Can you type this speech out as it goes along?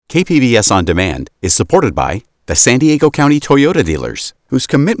KPBS On Demand is supported by the San Diego County Toyota dealers, whose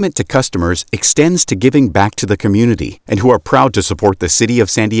commitment to customers extends to giving back to the community and who are proud to support the City of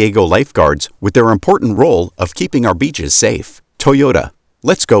San Diego lifeguards with their important role of keeping our beaches safe. Toyota,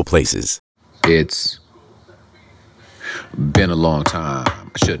 let's go places. It's been a long time.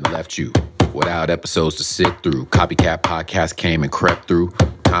 I shouldn't have left you without episodes to sit through. Copycat podcast came and crept through.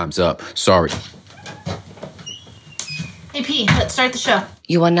 Time's up. Sorry. Hey, P, let's start the show.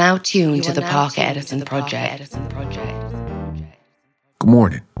 You are now tuned to the Parker Edison Project. Good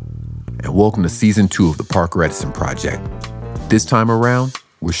morning, and welcome to Season 2 of the Parker Edison Project. This time around,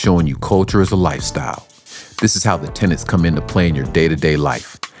 we're showing you culture as a lifestyle. This is how the tenets come into play in your day-to-day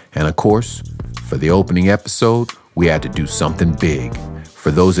life. And of course, for the opening episode, we had to do something big.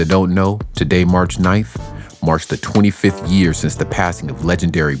 For those that don't know, today, March 9th, marks the 25th year since the passing of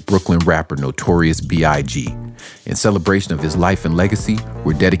legendary Brooklyn rapper Notorious B.I.G. In celebration of his life and legacy,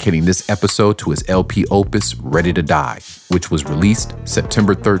 we're dedicating this episode to his LP opus, Ready to Die, which was released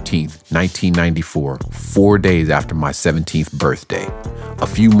September 13th, 1994, 4 days after my 17th birthday. A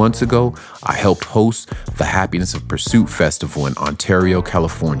few months ago, I helped host the Happiness of Pursuit Festival in Ontario,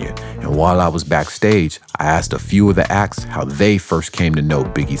 California, and while I was backstage, I asked a few of the acts how they first came to know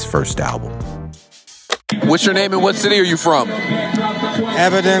Biggie's first album. What's your name and what city are you from?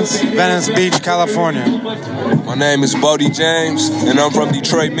 Evidence, Venice Beach, California. My name is Bodie James, and I'm from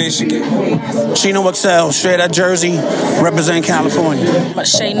Detroit, Michigan. Chino Excel, straight out Jersey, represent California. I'm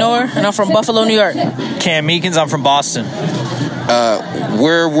Shay Noor, and I'm from Buffalo, New York. Cam Meekins, I'm from Boston.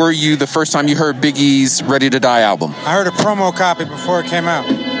 Where were you the first time you heard Biggie's Ready to Die album? I heard a promo copy before it came out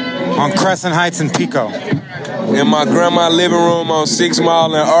on Crescent Heights in Pico. In my grandma's living room on 6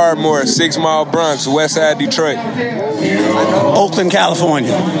 Mile and Ardmore, 6 Mile Bronx, West Side Detroit. Oakland,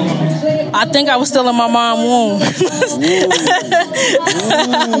 California. I think I was still in my mom's womb.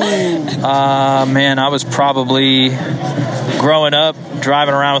 Man, I was probably growing up,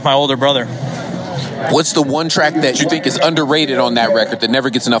 driving around with my older brother. What's the one track that you think is underrated on that record that never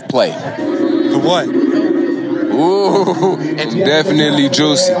gets enough play? The what? Ooh, and Definitely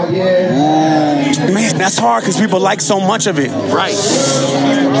Juicy. Man, that's hard because people like so much of it. Right.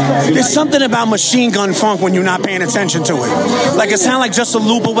 There's something about Machine Gun Funk when you're not paying attention to it. Like it sounds like just a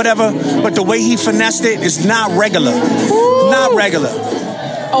loop or whatever, but the way he finessed it is not regular. Not regular.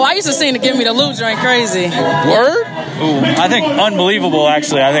 Oh, I used to sing the Give Me the Loot joint crazy. Word? Ooh, I think Unbelievable,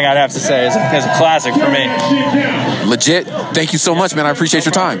 actually, I think I'd have to say is a classic for me. Legit. Thank you so much, man. I appreciate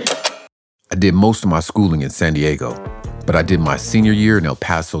your time. I did most of my schooling in San Diego, but I did my senior year in El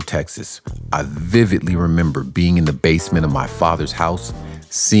Paso, Texas. I vividly remember being in the basement of my father's house,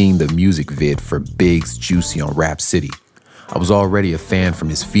 seeing the music vid for Big's Juicy on Rap City. I was already a fan from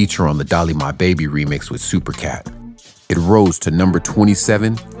his feature on the Dolly My Baby remix with Supercat. It rose to number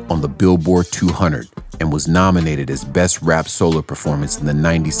 27 on the Billboard 200 and was nominated as Best Rap Solo Performance in the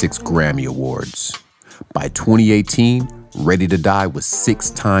 96 Grammy Awards. By 2018, Ready to Die was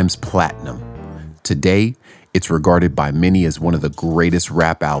 6 times platinum. Today, it's regarded by many as one of the greatest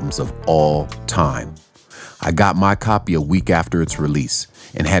rap albums of all time. I got my copy a week after its release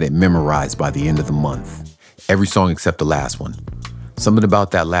and had it memorized by the end of the month. Every song except the last one. Something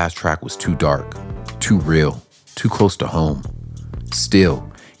about that last track was too dark, too real, too close to home. Still,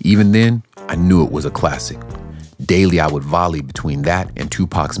 even then, I knew it was a classic. Daily, I would volley between that and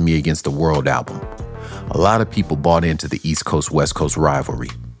Tupac's Me Against the World album. A lot of people bought into the East Coast-West Coast rivalry.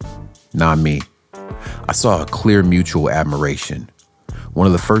 Not me. I saw a clear mutual admiration. One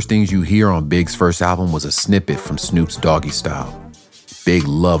of the first things you hear on Big's first album was a snippet from Snoop's Doggy Style. Big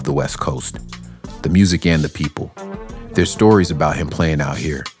loved the West Coast, the music and the people. There's stories about him playing out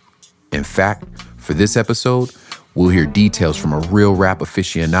here. In fact, for this episode, we'll hear details from a real rap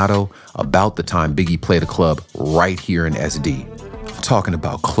aficionado about the time Biggie played a club right here in SD. I'm talking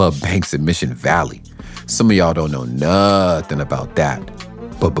about Club Banks in Mission Valley. Some of y'all don't know nothing about that.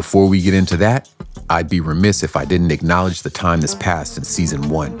 But before we get into that, I'd be remiss if I didn't acknowledge the time that's passed since season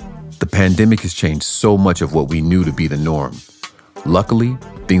 1. The pandemic has changed so much of what we knew to be the norm. Luckily,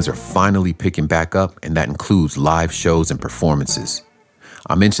 things are finally picking back up, and that includes live shows and performances.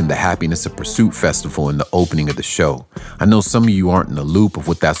 I mentioned the Happiness of Pursuit Festival in the opening of the show. I know some of you aren't in the loop of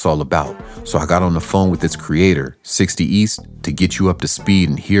what that's all about, so I got on the phone with its creator, 60 East, to get you up to speed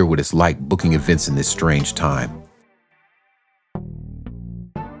and hear what it's like booking events in this strange time.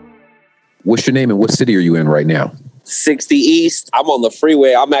 What's your name and what city are you in right now? 60 East. I'm on the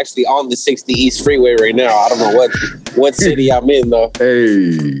freeway. I'm actually on the 60 East freeway right now. I don't know what city I'm in, though.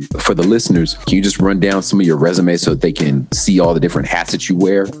 Hey, for the listeners, can you just run down some of your resume so that they can see all the different hats that you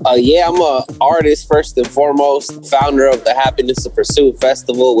wear? Yeah, I'm an artist first and foremost, founder of the Happiness of Pursuit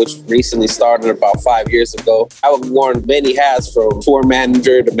Festival, which recently started about 5 years ago. I've worn many hats, from tour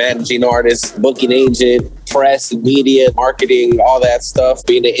manager to managing artist, booking agent, press, media, marketing, all that stuff.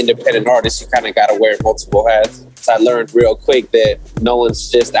 Being an independent artist, you kind of got to wear multiple hats. So I learned real quick that no one's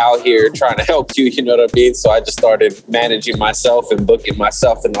just out here trying to help you, you know what I mean? So I just started managing myself and booking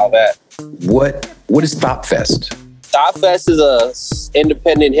myself and all that. What is Thop Fest? Thop Fest is a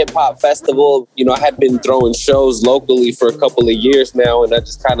independent hip hop festival. You know, I had been throwing shows locally for a couple of years now, and I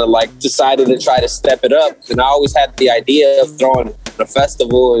just kind of like decided to try to step it up. And I always had the idea of throwing a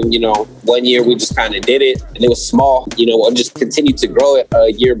festival, and, you know, one year we just kind of did it, and it was small, you know, and just continued to grow it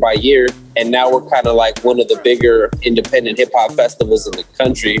year by year. And now we're kind of like one of the bigger independent hip hop festivals in the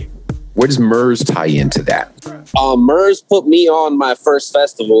country. Where does MERS tie into that? MERS put me on my first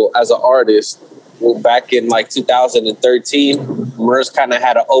festival as an artist. Well, back in like 2013, MERS kind of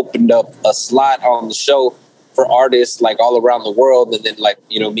had opened up a slot on the show for artists like all around the world. And then, like,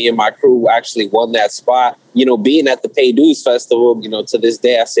 you know, me and my crew actually won that spot. You know, being at the Pay Dues Festival, you know, to this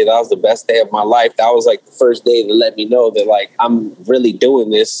day, I say that was the best day of my life. That was like the first day to let me know that, like, I'm really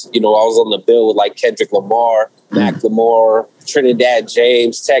doing this. You know, I was on the bill with like Kendrick Lamar, Macklemore, Trinidad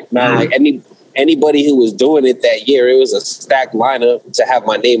James, Tech Man, like anybody who was doing it that year. It was a stacked lineup. To have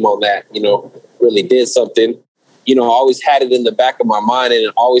my name on that, you know, really did something. You know, I always had it in the back of my mind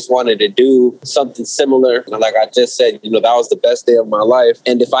and always wanted to do something similar. And like I just said, you know, that was the best day of my life.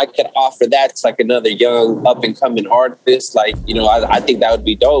 And if I could offer that to like another young up and coming artist, like, you know, I think that would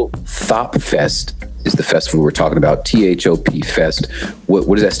be dope. Thop Fest is the festival we're talking about. THOP Fest. What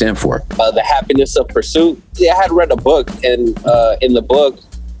does that stand for? The Happiness of Pursuit. Yeah, I had read a book, and in the book,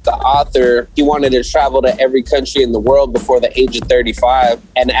 the author, he wanted to travel to every country in the world before the age of 35.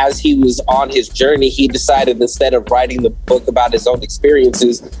 And as he was on his journey, he decided, instead of writing the book about his own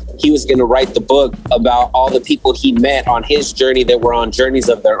experiences, he was going to write the book about all the people he met on his journey that were on journeys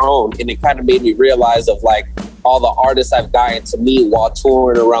of their own. And it kind of made me realize of like all the artists I've gotten to meet while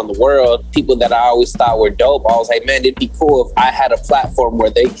touring around the world, people that I always thought were dope. I was like, man, it'd be cool if I had a platform where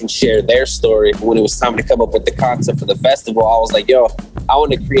they can share their story. When it was time to come up with the concept for the festival, I was like, yo, I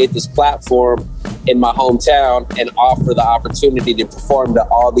want to create this platform in my hometown and offer the opportunity to perform to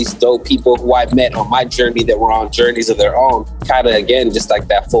all these dope people who I met on my journey that were on journeys of their own. Kind of, again, just like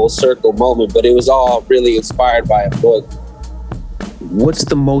that full circle moment, but it was all really inspired by a book. What's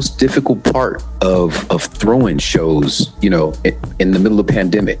the most difficult part of throwing shows, you know, in the middle of the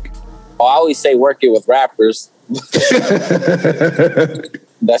pandemic? I always say working with rappers.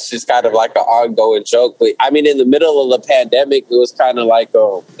 That's just kind of like an ongoing joke. But I mean, in the middle of the pandemic, it was kind of like,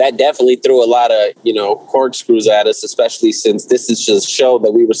 that definitely threw a lot of, you know, corkscrews at us, especially since this is just a show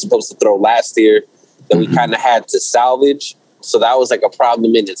that we were supposed to throw last year that we kind of had to salvage. So that was like a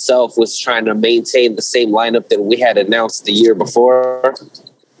problem in itself, was trying to maintain the same lineup that we had announced the year before.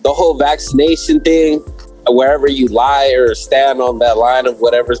 The whole vaccination thing, wherever you lie or stand on that line of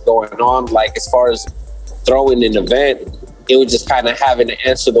whatever's going on, like as far as throwing an event, it was just kind of having to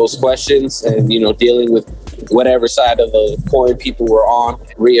answer those questions and, you know, dealing with whatever side of the coin people were on,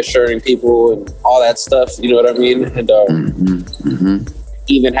 reassuring people and all that stuff, you know what I mean? And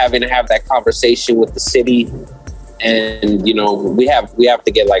even having to have that conversation with the city. And, you know, we have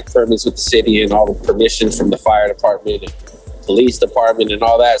to get like permits with the city and all the permissions from the fire department and police department and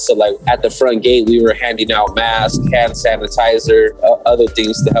all that. So like at the front gate, we were handing out masks, hand sanitizer, other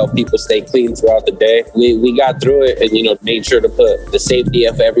things to help people stay clean throughout the day. We got through it and, you know, made sure to put the safety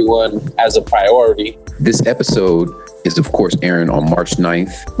of everyone as a priority. This episode is, of course, airing on March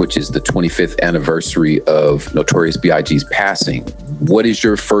 9th, which is the 25th anniversary of Notorious B.I.G's passing. What is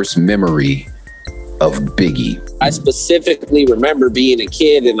your first memory of Biggie? I specifically remember being a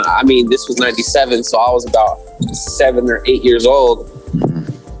kid, and I mean, this was 97, so I was about 7 or 8 years old.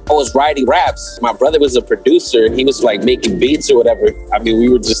 I was writing raps. My brother was a producer, and he was like making beats or whatever. I mean, we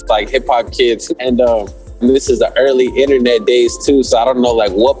were just like hip hop kids, and this is the early internet days too, so I don't know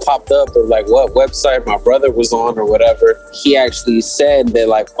like what popped up or like what website my brother was on or whatever. He actually said that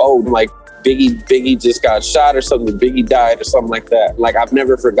like, oh, like Biggie just got shot or something, Biggie died or something like that. Like, I've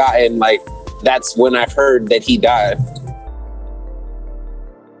never forgotten, like, that's when I've heard that he died.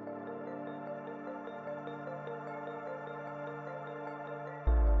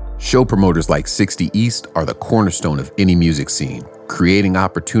 Show promoters like 60 East are the cornerstone of any music scene, creating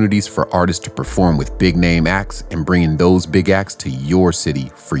opportunities for artists to perform with big name acts and bringing those big acts to your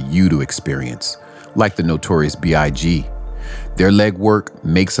city for you to experience. like the notorious B.I.G. Their legwork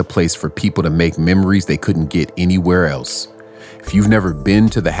makes a place for people to make memories they couldn't get anywhere else. If you've never been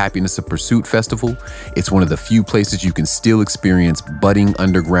to the Happiness of Pursuit Festival, it's one of the few places you can still experience budding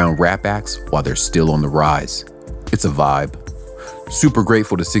underground rap acts while they're still on the rise. It's a vibe. Super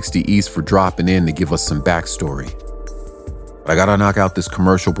grateful to 60 East for dropping in to give us some backstory. But I gotta knock out this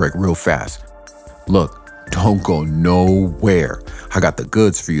commercial break real fast. Look, don't go nowhere. I got the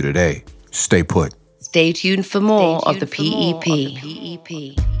goods for you today. Stay put. Stay tuned for more of the PEP.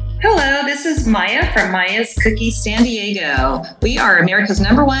 Hello, this is Maya from Maya's Cookies San Diego. We are America's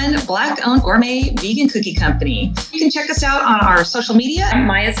 #1 Black-owned gourmet vegan cookie company. You can check us out on our social media at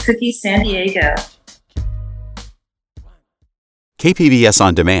Maya's Cookies San Diego. KPBS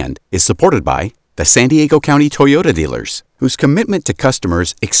On Demand is supported by the San Diego County Toyota dealers, whose commitment to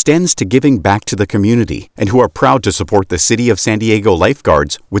customers extends to giving back to the community and who are proud to support the City of San Diego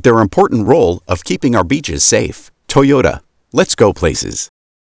lifeguards with their important role of keeping our beaches safe. Toyota, let's go places.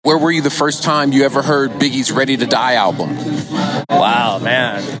 Where were you the first time you ever heard Biggie's Ready to Die album? Wow,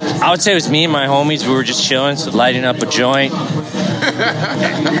 man. I would say it was me and my homies. We were just chilling, so lighting up a joint,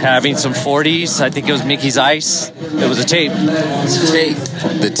 having some 40s. I think it was Mickey's Ice. It was a tape.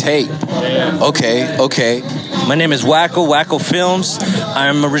 The tape. Okay. My name is Wacko Films.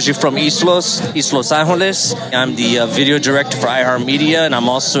 I'm originally from Islos Angeles. I'm the video director for iHeartMedia, and I'm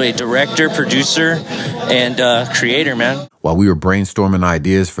also a director, producer, and creator, man. While we were brainstorming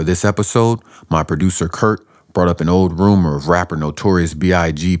ideas for this episode, my producer Kurt brought up an old rumor of rapper Notorious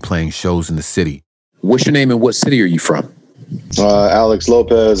B.I.G. playing shows in the city. What's your name and what city are you from? Alex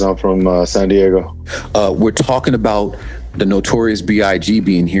Lopez. I'm from San Diego. We're talking about the Notorious B.I.G.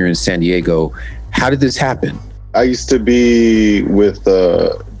 being here in San Diego. How did this happen? I used to be with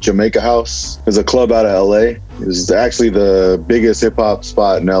Jamaica House. It's a club out of LA. It's actually the biggest hip hop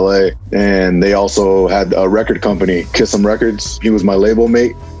spot in LA. And they also had a record company, Kiss 'em Records. He was my label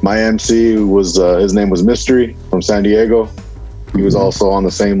mate. My MC was, his name was Mystery from San Diego. He was also on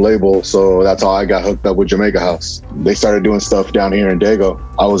the same label. So that's how I got hooked up with Jamaica House. They started doing stuff down here in Dago.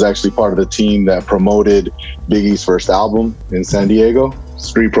 I was actually part of the team that promoted Biggie's first album in San Diego.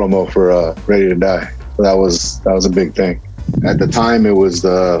 Street promo for Ready to Die. So that was a big thing. At the time, it was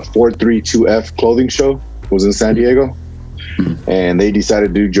the 432F clothing show. It was in San Diego. And they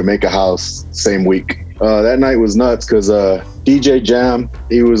decided to do Jamaica House same week. That night was nuts because DJ Jam,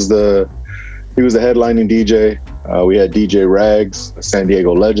 he was the headlining DJ. We had DJ Rags, a San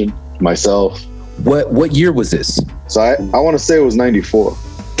Diego legend, myself. What year was this? So I want to say it was 94.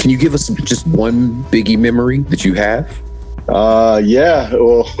 Can you give us just one Biggie memory that you have? Yeah.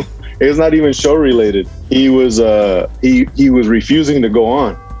 Well, it was not even show related. He was refusing to go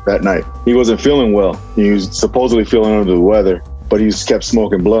on that night. He wasn't feeling well. He was supposedly feeling under the weather, but he just kept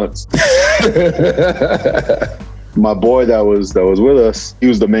smoking blunts. My boy that was with us, he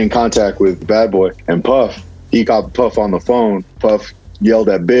was the main contact with Bad Boy and Puff. He got Puff on the phone. Puff yelled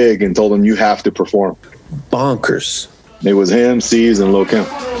at Big and told him, "You have to perform." Bonkers. It was him, C's, and Lil Kim.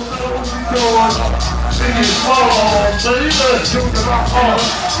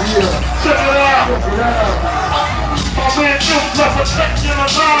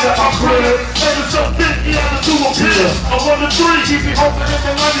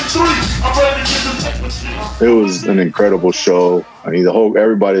 It was an incredible show. I mean,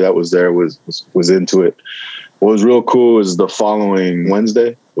 everybody that was there was into it. What was real cool is the following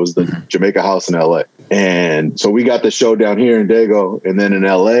Wednesday was the Jamaica House in LA. And so we got the show down here in Dago, and then in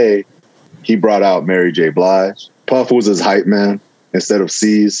LA, he brought out Mary J. Blige. Puff was his hype man instead of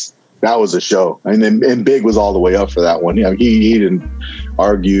C's. That was a show. I mean, and Big was all the way up for that one. I mean, he didn't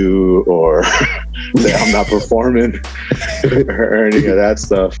argue or say I'm not performing or any of that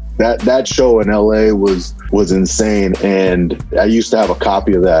stuff. That show in LA was insane. And I used to have a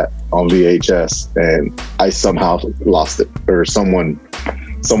copy of that on VHS, and I somehow lost it, or someone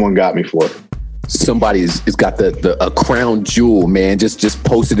got me for it. Somebody's got a crown jewel, man. Just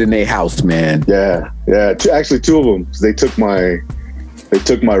posted in their house, man. Yeah. Actually, two of them. They took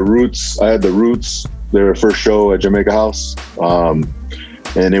my Roots. I had the Roots, their first show at Jamaica House.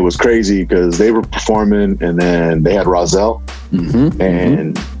 And it was crazy because they were performing, and then they had Rozelle.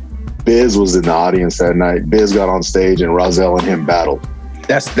 And Biz was in the audience that night. Biz got on stage, and Rozelle and him battled.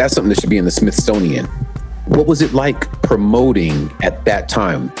 That's something that should be in the Smithsonian. What was it like promoting at that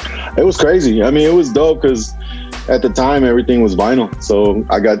time? It was crazy. I mean, it was dope because at the time everything was vinyl. So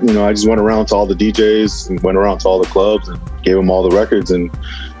I just went around to all the DJs and went around to all the clubs and gave them all the records and,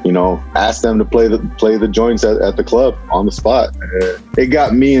 asked them to play the joints at the club on the spot. It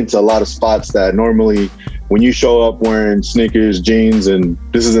got me into a lot of spots that normally when you show up wearing sneakers, jeans, and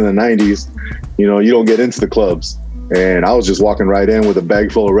this is in the 90s, you know, you don't get into the clubs. And I was just walking right in with a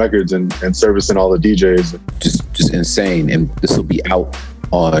bag full of records and servicing all the DJs. Just insane. And this will be out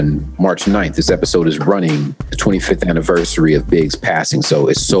on March 9th. This episode is running the 25th anniversary of Big's passing. So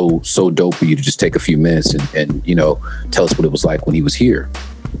it's so dope for you to just take a few minutes and you know, tell us what it was like when he was here.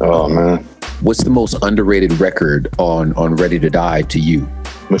 Oh, man. What's the most underrated record on Ready to Die to you?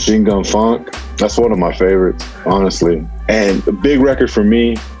 Machine Gun Funk. That's one of my favorites, honestly. And the big record for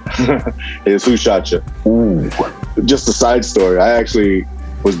me is Who Shot Ya? Ooh. Just a side story. I actually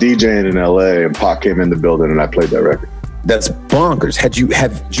was DJing in LA and Pac came in the building and I played that record. That's bonkers. Have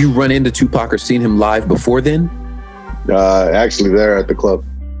you run into Tupac or seen him live before then? Actually there at the club.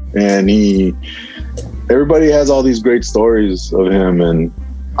 And everybody has all these great stories of him and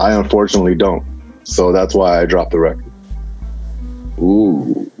I unfortunately don't. So that's why I dropped the record.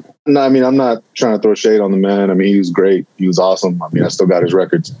 Ooh. No, I mean, I'm not trying to throw shade on the man. I mean, he was great. He was awesome. I mean, I still got his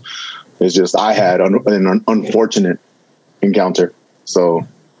records. It's just I had an unfortunate encounter. So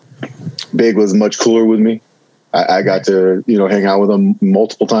Big was much cooler with me. I got to, you know, hang out with him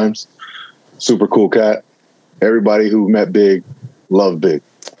multiple times. Super cool cat. Everybody who met Big loved Big.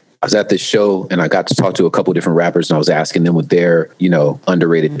 I was at this show and I got to talk to a couple of different rappers and I was asking them what their, you know,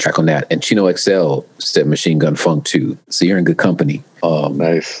 underrated track on that. And Chino XL said Machine Gun Funk too. So you're in good company.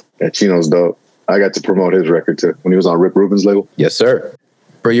 Nice. Yeah, Chino's dope. I got to promote his record too when he was on Rick Rubin's label. Yes, sir.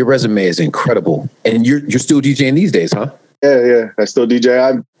 Bro, your resume is incredible. And you're still DJing these days, huh? Yeah. I still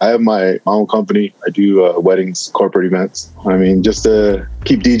DJ. I have my own company. I do weddings, corporate events. I mean, just to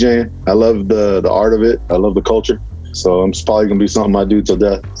keep DJing. I love the art of it. I love the culture. So it's probably gonna be something I do till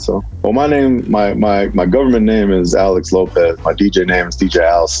death. So, well, my name, my government name is Alex Lopez. My DJ name is DJ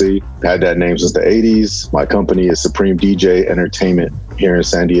Al C. I had that name since the 80s. My company is Supreme DJ Entertainment here in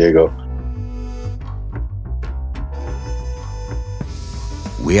San Diego.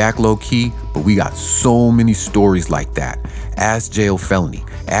 We act low key, but we got so many stories like that. As Jail Felony,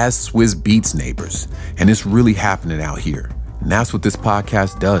 as Swizz Beatz neighbors, and it's really happening out here. And that's what this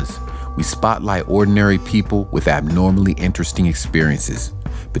podcast does. We spotlight ordinary people with abnormally interesting experiences.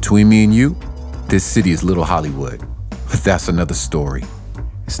 Between me and you, this city is Little Hollywood. But that's another story.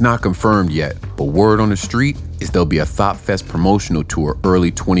 It's not confirmed yet, but word on the street is there'll be a Thought Fest promotional tour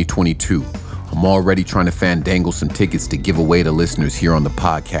early 2022. I'm already trying to fandangle some tickets to give away to listeners here on the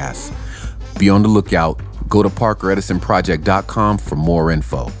podcast. Be on the lookout. Go to ParkerEdisonProject.com for more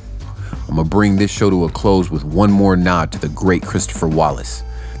info. I'm gonna bring this show to a close with one more nod to the great Christopher Wallace.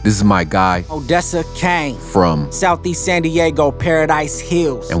 This is my guy, Odessa Kane, from Southeast San Diego, Paradise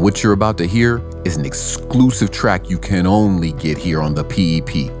Hills. And what you're about to hear is an exclusive track you can only get here on the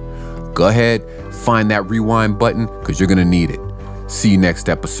PEP. Go ahead, find that rewind button, because you're going to need it. See you next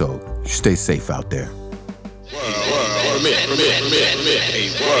episode. You stay safe out there.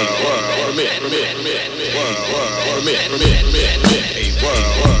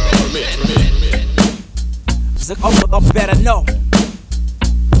 Better know.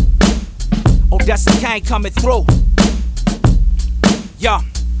 Odessa Kane coming through. Yo.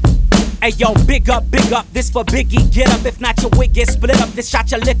 Hey yo, big up, this for Biggie, get up, if not your wig get split up, this shot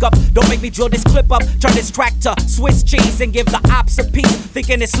your lick up, don't make me drill this clip up, turn this track to Swiss cheese and give the ops a piece,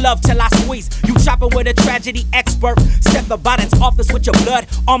 thinking it's love till I squeeze, you chopping with a tragedy expert, step the Biden's office with your blood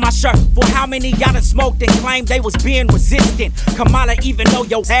on my shirt, for how many y'all done smoked and claimed they was being resistant, Kamala even though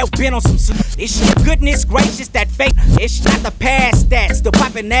your ass been on some it's shit, goodness gracious, that fake, it's not the past stats, the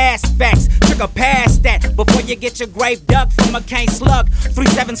poppin' ass facts, trigger past that, before you get your grave dug from a cane slug,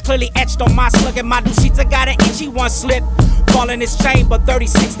 3-7's clearly etched on my slug and my new sheets. I got an itchy one slip. Fall in this chamber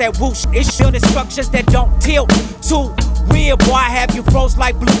 36 that whoosh. It's shielded structures that don't tilt. Too real, boy, I have you froze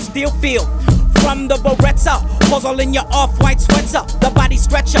like blue steel field. From the Beretta, pose all in your off-white sweater. The body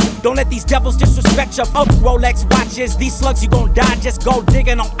stretcher, don't let these devils disrespect you. Oh, Rolex watches, these slugs you gon' die. Just go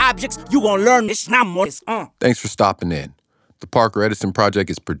digging on objects, you gon' learn this. Not more. Thanks for stopping in. The Parker Edison Project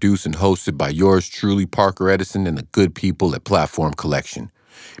is produced and hosted by yours truly, Parker Edison, and the good people at Platform Collection.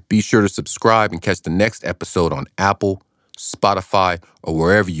 Be sure to subscribe and catch the next episode on Apple, Spotify, or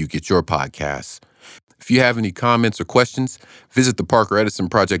wherever you get your podcasts. If you have any comments or questions, visit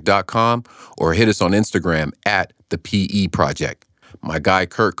theparkeredisonproject.com or hit us on Instagram at the PE Project. My guy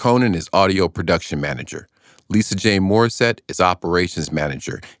Kurt Kohnen is audio production manager. Lisa J. Morissette is operations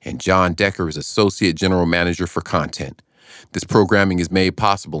manager, and John Decker is associate general manager for content. This programming is made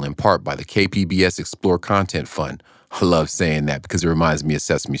possible in part by the KPBS Explore Content Fund. I love saying that because it reminds me of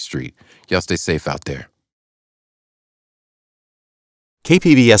Sesame Street. Y'all stay safe out there.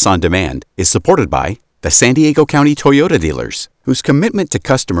 KPBS On Demand is supported by the San Diego County Toyota dealers, whose commitment to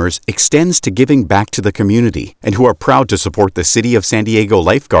customers extends to giving back to the community and who are proud to support the City of San Diego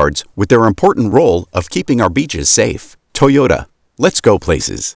lifeguards with their important role of keeping our beaches safe. Toyota, let's go places.